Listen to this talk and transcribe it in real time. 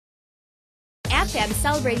AbFab is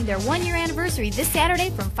celebrating their 1-year anniversary this Saturday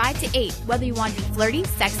from 5 to 8. Whether you want to be flirty,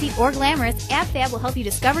 sexy, or glamorous, AbFab will help you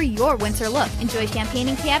discover your winter look. Enjoy champagne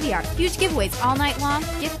and caviar, huge giveaways all night long,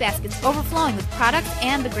 gift baskets overflowing with products,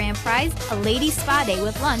 and the grand prize, a ladies' spa day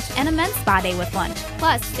with lunch and a men's spa day with lunch.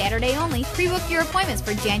 Plus, Saturday only, pre-book your appointments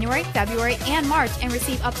for January, February, and March and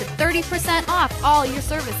receive up to 30% off all your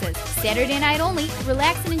services. Saturday night only,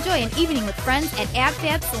 relax and enjoy an evening with friends at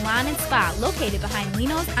AbFab Salon and Spa, located behind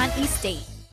Lino's on East State.